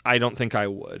I don't think I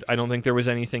would. I don't think there was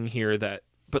anything here that...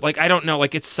 But, like, I don't know.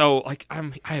 Like, it's so... Like,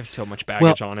 I have so much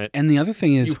baggage on it. And the other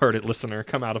thing is... You heard it, listener.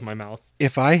 Come out of my mouth.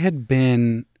 If I had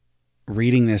been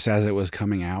reading this as it was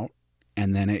coming out,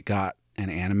 and then it got an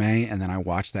anime, and then I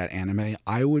watched that anime,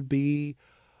 I would be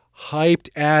hyped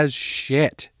as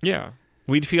shit. Yeah.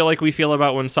 We'd feel like we feel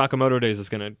about when Sakamoto Days is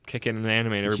going to kick in an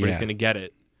anime and everybody's going to get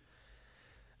it.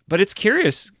 But it's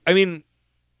curious. I mean,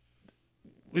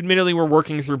 admittedly, we're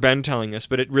working through Ben telling us,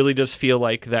 but it really does feel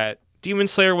like that Demon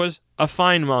Slayer was a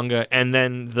fine manga, and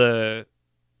then the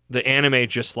anime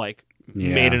just, like,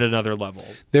 made it another level.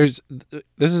 This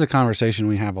is a conversation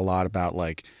we have a lot about,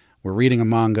 like, we're reading a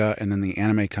manga and then the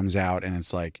anime comes out and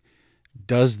it's like,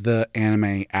 does the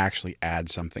anime actually add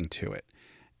something to it?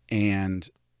 And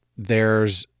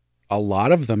there's a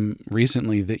lot of them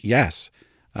recently that, yes,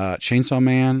 Chainsaw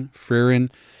Man,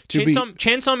 Frieren.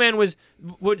 Chainsaw Man was,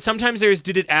 sometimes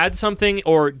did it add something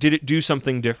or did it do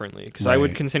something differently? Because I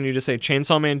would continue to say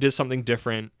Chainsaw Man did something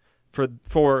different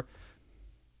for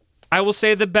I will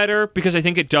say the better, because I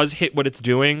think it does hit what it's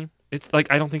doing. It's like,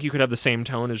 I don't think you could have the same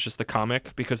tone as just the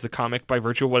comic, because the comic, by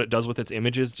virtue of what it does with its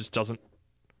images, just doesn't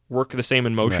work the same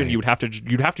in motion. Right. You'd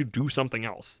have to do something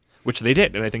else, which they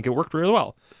did, and I think it worked really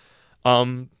well.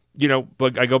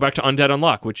 But I go back to Undead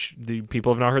Unluck, which the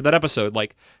people have not heard that episode.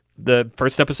 Like, the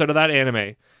first episode of that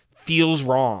anime feels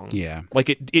wrong. Yeah, like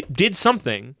it did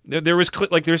something. There's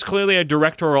clearly a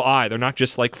directorial eye. They're not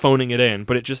just like phoning it in,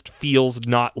 but it just feels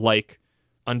not like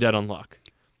Undead Unluck.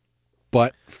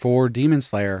 But for Demon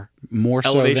Slayer, more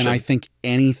so than I think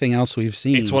anything else we've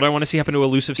seen. It's what I want to see happen to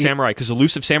Elusive Samurai, because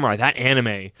Elusive Samurai, that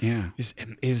anime,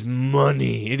 is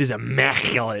money. It is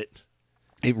immaculate.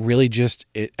 It really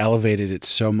it elevated it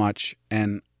so much,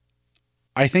 and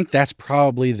I think that's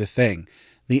probably the thing.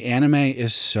 The anime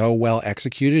is so well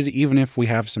executed, even if we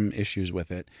have some issues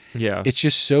with it. Yeah. It's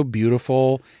just so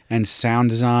beautiful, and sound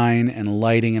design and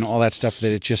lighting and all that stuff,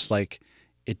 that it just, like,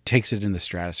 it takes it in the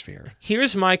stratosphere.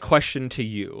 Here's my question to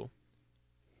you.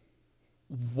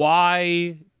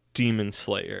 Why Demon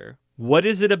Slayer? What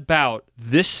is it about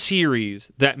this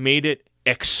series that made it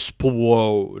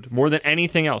explode more than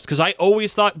anything else? Because I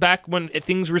always thought, back when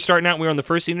things were starting out, we were on the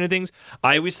first season of things,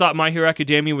 I always thought My Hero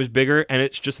Academia was bigger, and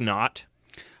it's just not.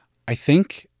 I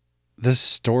think the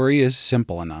story is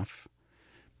simple enough,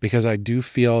 because I do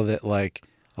feel that, like,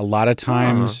 a lot of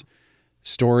times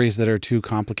stories that are too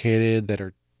complicated, that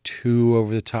are too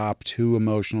over the top, too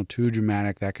emotional, too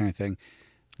dramatic, that kind of thing,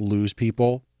 lose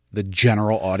people, the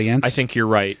general audience. I think you're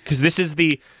right, because this is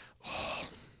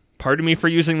pardon me for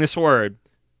using this word,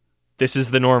 this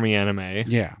is the normie anime.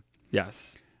 Yeah.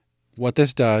 Yes. What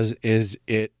this does is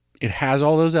it has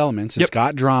all those elements. It's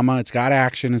got drama, it's got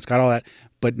action, it's got all that,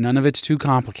 but none of it's too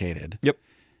complicated. Yep.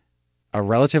 A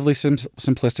relatively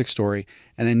simplistic story,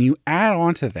 and then you add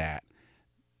on to that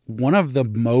one of the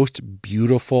most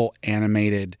beautiful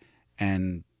animated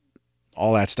and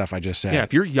all that stuff I just said. Yeah,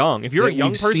 if you're young, if you're a That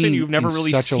young we've person, seen you've never in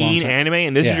really such a long seen time. anime,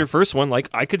 and this Yeah. is your first one, like,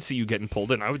 I could see you getting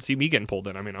pulled in. I would see me getting pulled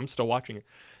in. I mean, I'm still watching it.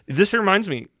 This reminds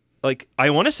me, like, I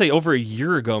want to say over a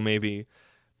year ago, maybe,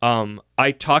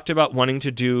 I talked about wanting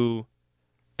to do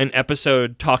an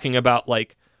episode talking about,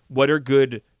 like, what are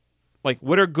good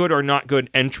or not good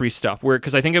entry stuff, where,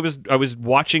 because I think I was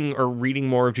watching or reading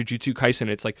more of Jujutsu Kaisen.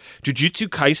 It's like Jujutsu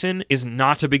Kaisen is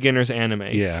not a beginner's anime.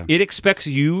 Yeah. It expects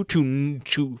you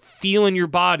to feel in your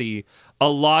body a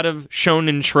lot of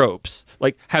shonen tropes.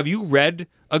 Like, have you read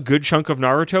a good chunk of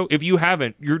Naruto? If you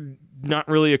haven't, you're not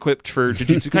really equipped for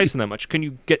Jujutsu Kaisen that much. Can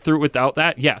you get through it without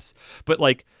that? Yes. But,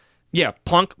 like, yeah,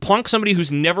 plonk somebody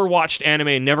who's never watched anime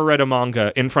and never read a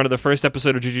manga in front of the first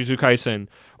episode of Jujutsu Kaisen,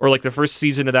 or like the first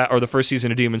season of that, or the first season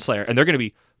of Demon Slayer, and they're going to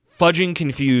be fudging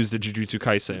confused at Jujutsu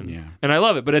Kaisen. Yeah. And I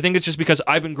love it, but I think it's just because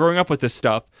I've been growing up with this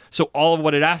stuff, so all of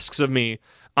what it asks of me,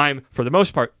 I'm, for the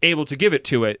most part, able to give it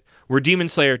to it, where Demon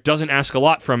Slayer doesn't ask a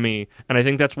lot from me, and I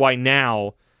think that's why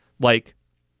now, like,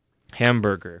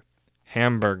 hamburger,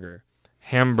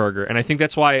 and I think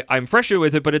that's why I'm frustrated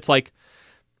with it, but it's like,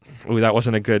 ooh, that's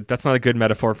not a good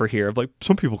metaphor for here. Of like,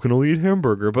 some people can only eat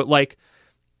hamburger, but like,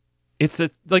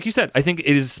 like you said, I think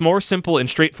it is more simple and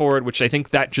straightforward, which I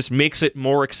think that just makes it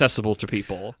more accessible to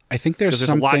people. I think there's a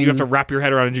something lot you have to wrap your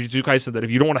head around in Jujutsu Kaisen that if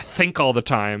you don't want to think all the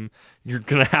time, you're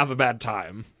gonna have a bad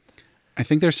time. I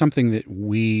think there's something that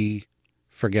we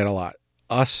forget a lot.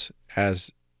 Us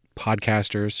as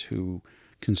podcasters who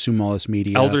consume all this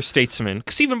media. Elder statesmen.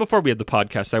 Because even before we had the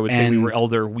podcast, I would say we were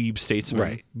elder weeb statesmen.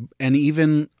 Right. And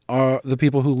even the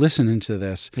people who listen into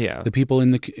this, Yeah. the people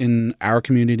in our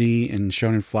community, in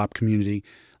Shonen Flop community,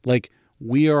 like,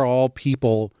 we are all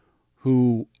people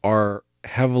who are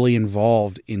heavily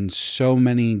involved in so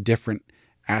many different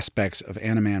aspects of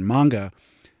anime and manga.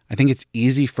 I think it's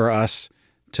easy for us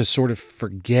to sort of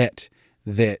forget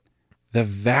that the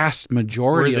vast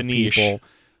majority of niche. people,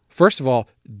 first of all,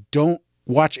 don't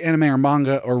watch anime or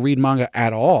manga or read manga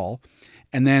at all.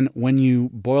 And then when you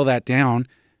boil that down,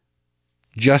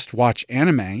 just watch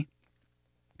anime.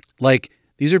 Like,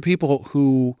 these are people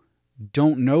who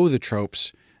don't know the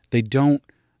tropes. They don't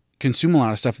consume a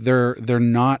lot of stuff. They're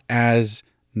not as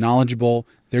knowledgeable.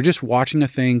 They're just watching a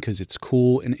thing because it's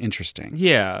cool and interesting.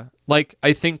 Yeah. Like,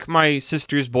 I think my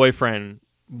sister's boyfriend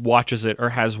watches it or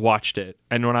has watched it.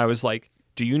 And when I was like,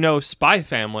 do you know Spy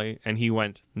Family? And he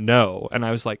went, no. And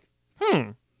I was like,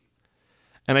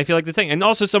 And I feel like the thing, and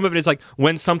also some of it is like,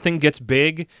 when something gets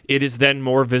big, it is then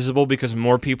more visible because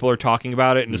more people are talking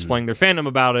about it and displaying their fandom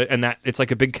about it, and that it's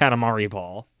like a big Katamari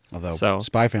ball. Although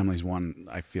Spy Family's one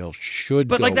I feel should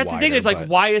but go like, that's wider, the thing, is like,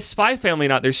 why is Spy Family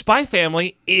not there? Spy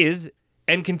Family is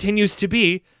and continues to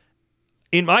be,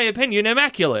 in my opinion,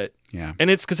 immaculate. Yeah. And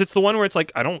it's because it's the one where it's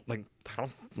like,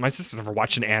 my sister's never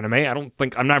watched an anime. I'm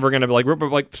never going to be like,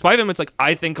 but like Spy Family, it's like,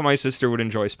 I think my sister would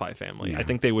enjoy Spy Family. Yeah. I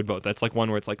think they would both. That's like one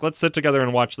where it's like, let's sit together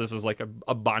and watch this as like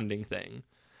a bonding thing.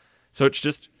 So it's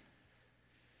just,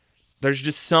 there's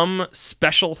just some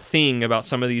special thing about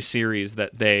some of these series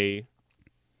that they're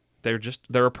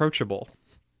approachable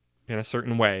in a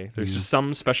certain way. There's just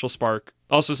some special spark.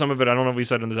 Also, some of it, I don't know if we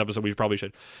said in this episode, we probably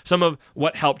should. Some of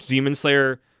what helped Demon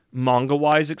Slayer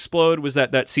manga-wise explode was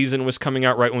that season was coming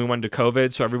out right when we went to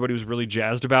COVID, so everybody was really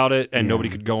jazzed about it, and nobody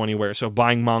could go anywhere. So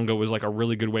buying manga was like a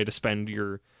really good way to spend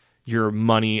your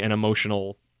money and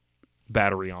emotional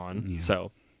battery on. Yeah.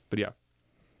 So, but yeah.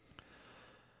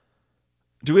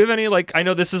 Do we have any, like, I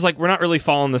know this is like, we're not really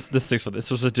following this six for this.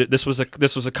 This was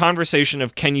a conversation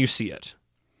of, can you see it?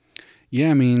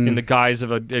 Yeah, I mean, In the guise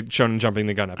of a Shonen Jumping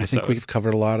the Gun episode. I think we've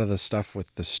covered a lot of the stuff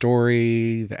with the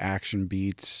story, the action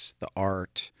beats, the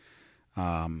art.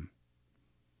 I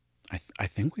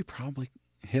think we probably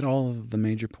hit all of the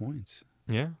major points.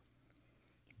 Yeah.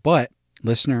 But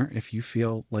listener, if you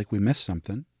feel like we missed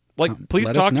something, Like, please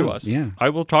let talk us to know. us. Yeah. I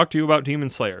will talk to you about Demon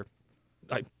Slayer.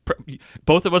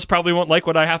 Both of us probably won't like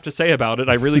what I have to say about it.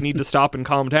 I really need to stop and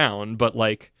calm down. But,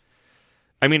 like,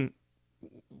 I mean,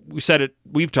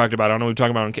 we've talked about it. I know we've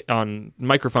talked about it on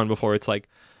microphone before. It's like,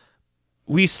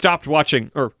 we stopped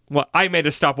watching, I made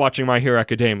us stop watching My Hero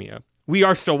Academia. We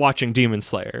are still watching Demon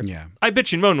Slayer. Yeah. I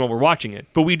bitch and moan while we're watching it,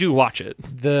 but we do watch it.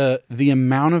 The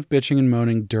amount of bitching and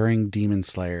moaning during Demon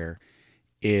Slayer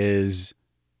is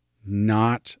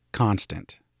not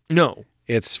constant. No.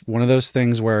 It's one of those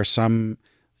things where a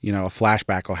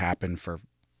flashback will happen for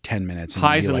 10 minutes. And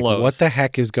Highs you'll be and like, lows. what the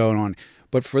heck is going on?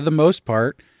 But for the most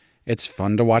part, it's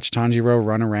fun to watch Tanjiro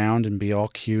run around and be all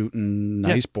cute and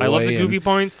nice boy. I love the goofy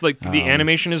points. Like, the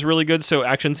animation is really good, so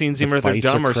action scenes, even if they're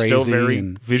dumb, are still very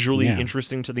visually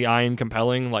interesting to the eye and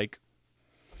compelling. Like,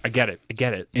 I get it.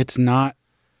 It's not,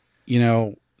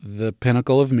 the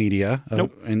pinnacle of media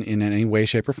Nope. in any way,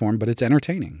 shape, or form, but it's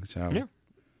entertaining. So Yeah.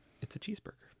 It's a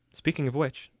cheeseburger. Speaking of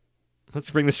which, let's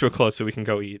bring this to a close so we can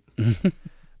go eat.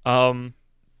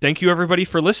 Thank you, everybody,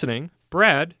 for listening.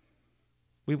 Brad,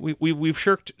 we've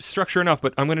shirked structure enough,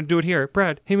 but I'm going to do it here.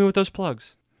 Brad, hit me with those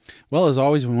plugs. Well, as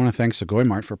always, we want to thank Sugoi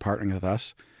Mart for partnering with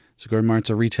us. Sugoi Mart's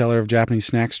a retailer of Japanese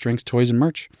snacks, drinks, toys, and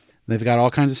merch. They've got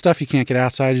all kinds of stuff you can't get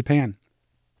outside of Japan.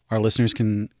 Our listeners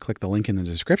can click the link in the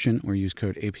description or use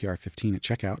code APR15 at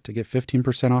checkout to get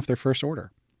 15% off their first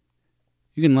order.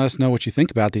 You can let us know what you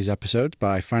think about these episodes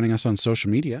by finding us on social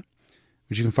media,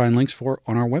 which you can find links for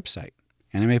on our website,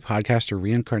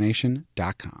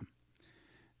 animepodcasterreincarnation.com.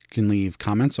 You can leave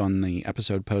comments on the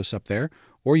episode posts up there,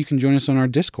 or you can join us on our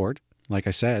Discord, like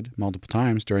I said multiple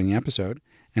times during the episode,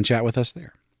 and chat with us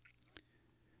there.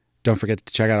 Don't forget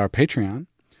to check out our Patreon.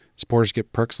 Supporters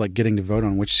get perks like getting to vote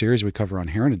on which series we cover on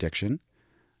heroin addiction,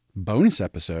 bonus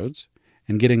episodes,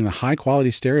 and getting the high-quality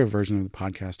stereo version of the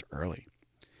podcast early.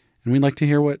 And we'd like to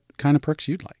hear what kind of perks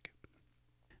you'd like.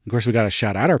 Of course, we got to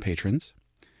shout out our patrons.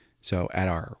 So at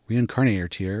our Reincarnator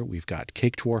tier, we've got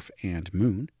Cake Dwarf and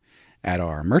Moon. At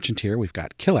our Merchant tier, we've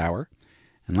got Kill Hour.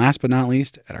 And last but not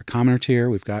least, at our Commoner tier,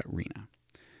 we've got Rena.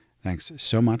 Thanks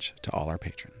so much to all our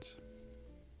patrons.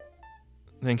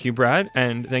 Thank you, Brad,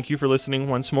 and thank you for listening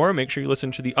once more. Make sure you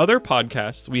listen to the other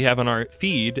podcasts we have on our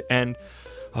feed. And,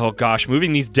 oh gosh,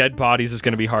 moving these dead bodies is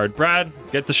going to be hard. Brad,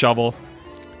 get the shovel.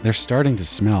 They're starting to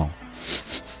smell.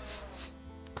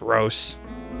 Gross.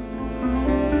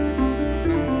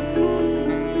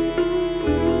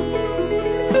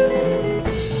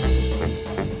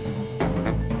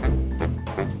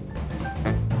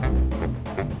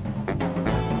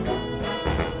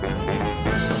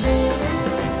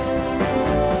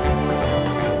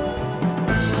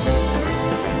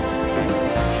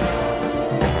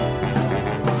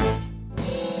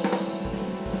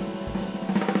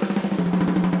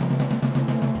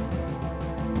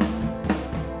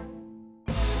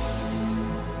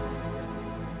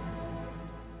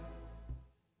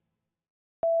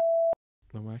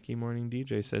 The Wacky Morning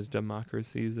DJ says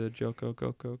democracy's a joke.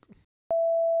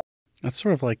 That's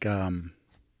sort of like, I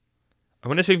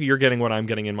want to see if you're getting what I'm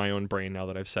getting in my own brain now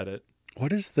that I've said it.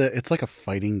 what is it's like a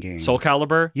fighting game. Soul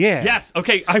Calibur? Yeah. Yes.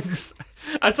 Okay. I'm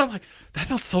like, that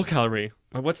felt Soul Calibur.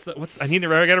 I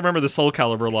gotta remember the Soul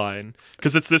Calibur line.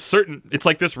 Because it's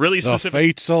like this really specific. The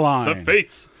fates align. The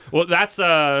fates. Well, I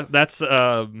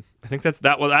think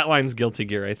that line's Guilty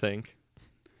Gear, I think.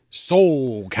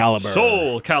 Soul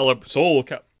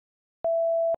Calibur.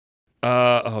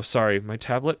 Oh, sorry. My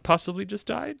tablet possibly just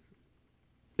died.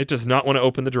 It does not want to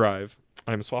open the drive.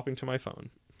 I'm swapping to my phone.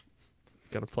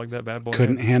 Gotta plug that bad boy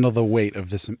Couldn't in. handle the weight of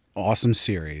this awesome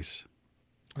series.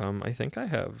 I think I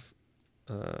have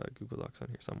Google Docs on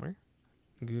here somewhere.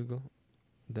 Google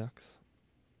Docs.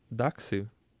 Doxu.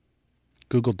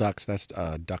 Google Ducks, that's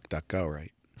DuckDuckGo,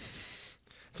 right?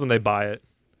 That's when they buy it.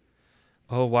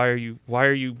 Oh, why are you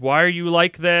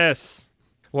like this?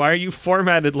 Why are you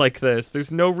formatted like this?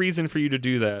 There's no reason for you to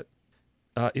do that.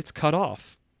 It's cut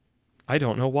off. I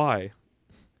don't know why.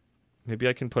 Maybe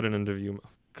I can put it into view.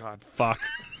 God, fuck.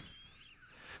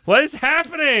 What is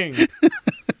happening?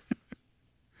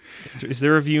 Is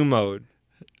there a view mode?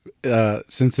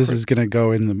 Since this is gonna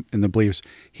go in the bleeps,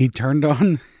 he turned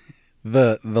on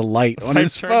the light on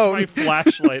his phone. I turned my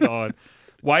flashlight on.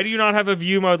 Why do you not have a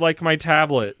view mode like my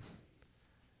tablet?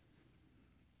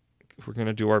 We're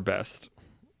gonna do our best.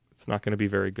 It's not gonna be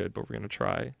very good, but we're gonna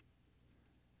try.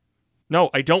 No,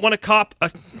 I don't want to cop.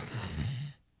 God,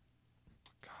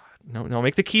 no,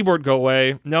 make the keyboard go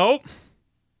away. No.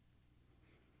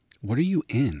 What are you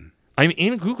in? I'm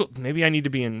in Google. Maybe I need to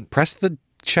be in. Press the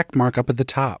check mark up at the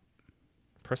top.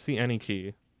 Press the any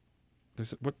key.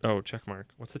 There's what? Oh, check mark.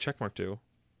 What's the check mark do?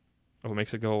 Oh, it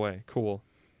makes it go away. Cool.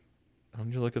 I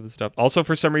need to look at this stuff. Also,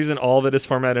 for some reason, all of it is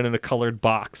formatted in a colored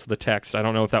box. The text. I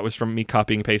don't know if that was from me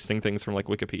copying and pasting things from like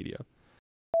Wikipedia.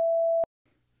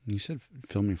 You said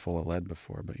fill me full of lead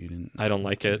before, but you didn't. I don't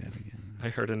like it. I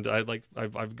heard and I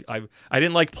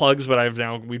didn't like plugs, but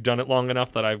we've done it long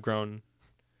enough that I've grown.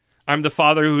 I'm the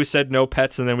father who said no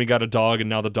pets, and then we got a dog, and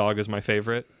now the dog is my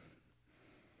favorite.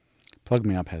 Plug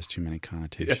me up has too many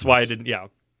connotations. That's why I didn't. Yeah.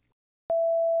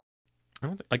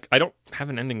 I don't have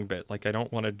an ending bit. Like, I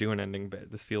don't want to do an ending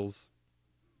bit. This feels.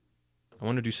 I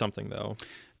want to do something though.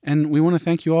 And we want to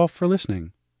thank you all for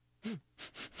listening.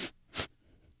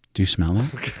 Do you smell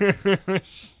that?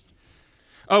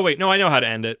 Oh wait, no, I know how to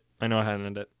end it.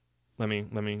 Let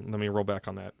me roll back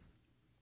on that.